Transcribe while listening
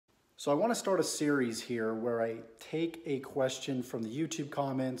So I want to start a series here where I take a question from the YouTube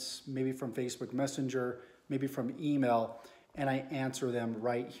comments, maybe from Facebook Messenger, maybe from email, and I answer them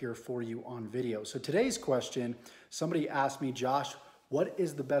right here for you on video. So today's question, somebody asked me, Josh, what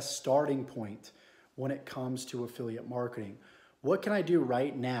is the best starting point when it comes to affiliate marketing? What can I do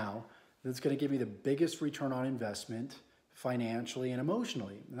right now that's going to give me the biggest return on investment financially and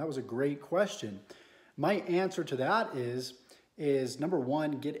emotionally? And that was a great question. My answer to that is number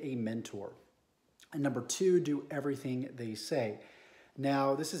one, get a mentor. And number two, do everything they say.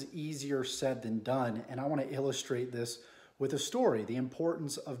 Now, this is easier said than done, and I want to illustrate this with a story, the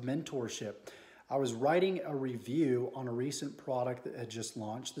importance of mentorship. I was writing a review on a recent product that had just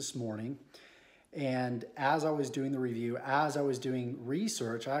launched this morning, and as I was doing the review, as I was doing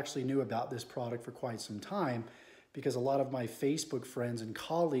research, I actually knew about this product for quite some time because a lot of my Facebook friends and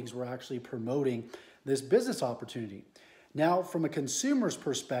colleagues were actually promoting this business opportunity. Now, from a consumer's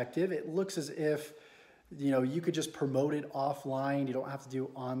perspective, it looks as if you could just promote it offline. You don't have to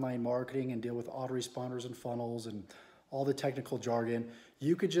do online marketing and deal with autoresponders and funnels and all the technical jargon.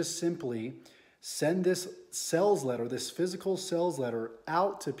 You could just simply send this sales letter, this physical sales letter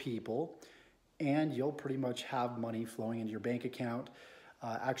out to people, and you'll pretty much have money flowing into your bank account,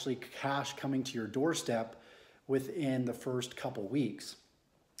 actually cash coming to your doorstep within the first couple weeks.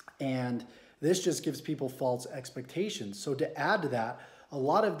 And this just gives people false expectations. So to add to that, a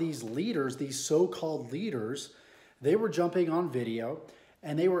lot of these leaders, these so-called leaders, they were jumping on video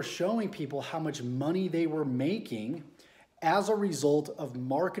and they were showing people how much money they were making as a result of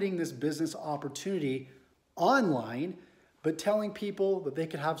marketing this business opportunity online, but telling people that they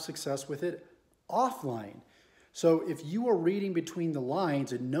could have success with it offline. So if you are reading between the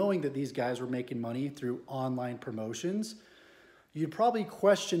lines and knowing that these guys were making money through online promotions, you'd probably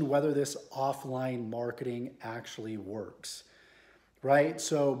question whether this offline marketing actually works, right?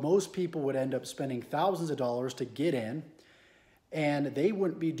 So most people would end up spending thousands of dollars to get in, and they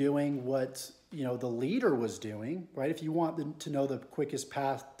wouldn't be doing what the leader was doing, right? If you want them to know the quickest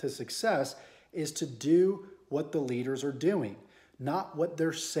path to success is to do what the leaders are doing, not what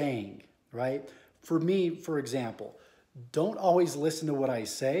they're saying, right? For me, for example, don't always listen to what I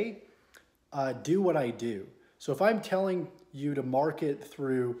say, do what I do. So if I'm telling you to market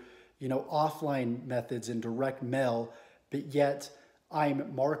through, offline methods and direct mail, but yet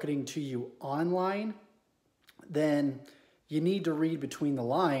I'm marketing to you online, then you need to read between the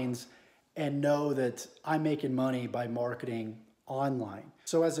lines and know that I'm making money by marketing online.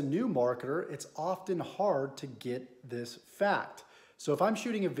 So as a new marketer, it's often hard to get this fact. So if I'm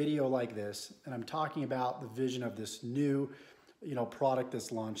shooting a video like this and I'm talking about the vision of this new product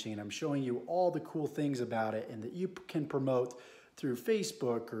that's launching, and I'm showing you all the cool things about it and that you can promote through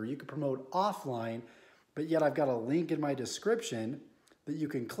Facebook or you can promote offline, but yet I've got a link in my description that you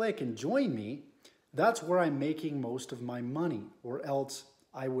can click and join me, that's where I'm making most of my money, or else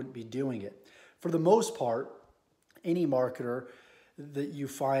I wouldn't be doing it. For the most part, any marketer that you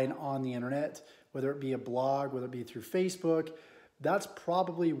find on the internet, whether it be a blog, whether it be through Facebook, that's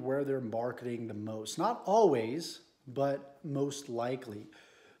probably where they're marketing the most. Not always, but most likely.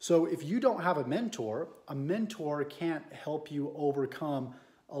 So if you don't have a mentor can't help you overcome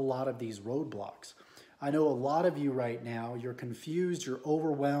a lot of these roadblocks. I know a lot of you right now, you're confused, you're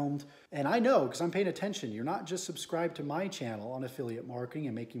overwhelmed, and I know because I'm paying attention. You're not just subscribed to my channel on affiliate marketing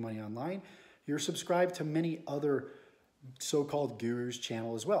and making money online, you're subscribed to many other so-called gurus'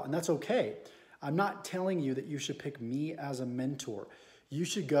 channel as well, and that's okay. I'm not telling you that you should pick me as a mentor. You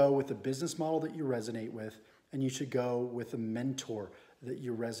should go with the business model that you resonate with, and you should go with a mentor that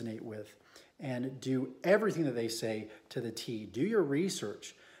you resonate with, and do everything that they say to the T. Do your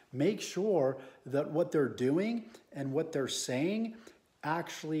research. Make sure that what they're doing and what they're saying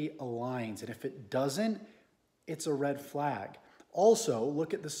actually aligns. And if it doesn't, it's a red flag. Also,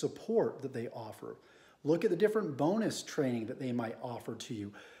 look at the support that they offer. Look at the different bonus training that they might offer to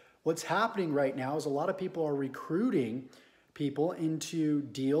you. What's happening right now is a lot of people are recruiting people into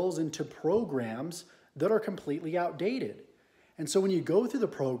deals, into programs that are completely outdated. And so when you go through the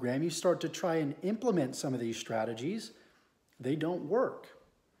program, you start to try and implement some of these strategies, they don't work.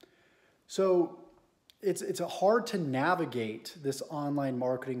 So it's hard to navigate this online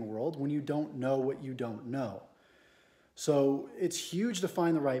marketing world when you don't know what you don't know. So it's huge to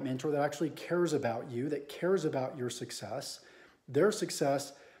find the right mentor that actually cares about you, that cares about your success. Their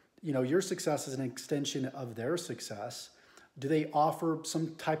success, your success is an extension of their success. Do they offer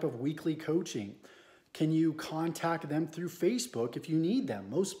some type of weekly coaching? Can you contact them through Facebook if you need them?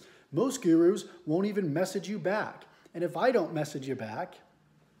 Most gurus won't even message you back. And if I don't message you back,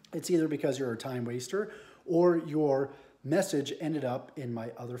 it's either because you're a time waster or you're message ended up in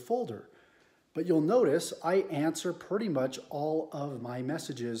my other folder. But you'll notice I answer pretty much all of my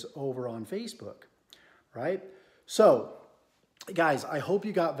messages over on Facebook, right? So, guys, I hope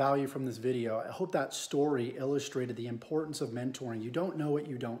you got value from this video. I hope that story illustrated the importance of mentoring. You don't know what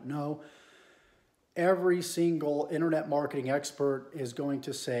you don't know. Every single internet marketing expert is going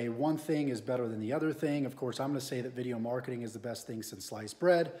to say one thing is better than the other thing. Of course, I'm going to say that video marketing is the best thing since sliced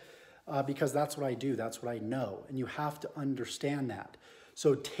bread because that's what I do. That's what I know. And you have to understand that.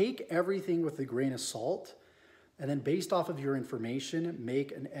 So take everything with a grain of salt and then based off of your information,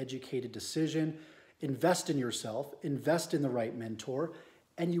 make an educated decision. Invest in yourself, invest in the right mentor,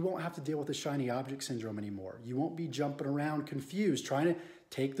 and you won't have to deal with the shiny object syndrome anymore. You won't be jumping around confused, trying to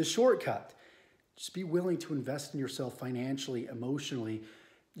take the shortcut. Just be willing to invest in yourself financially, emotionally.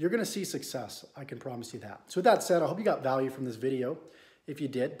 You're gonna see success, I can promise you that. So with that said, I hope you got value from this video. If you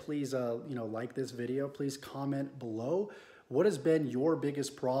did, please like this video. Please comment below. What has been your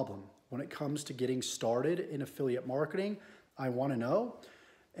biggest problem when it comes to getting started in affiliate marketing? I wanna know.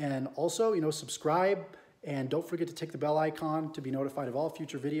 And also, subscribe and don't forget to tick the bell icon to be notified of all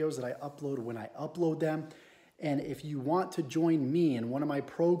future videos that I upload when I upload them. And if you want to join me in one of my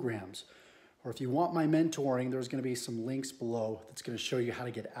programs, or if you want my mentoring, there's going to be some links below that's going to show you how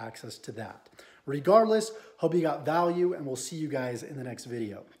to get access to that. Regardless, hope you got value and we'll see you guys in the next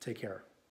video. Take care.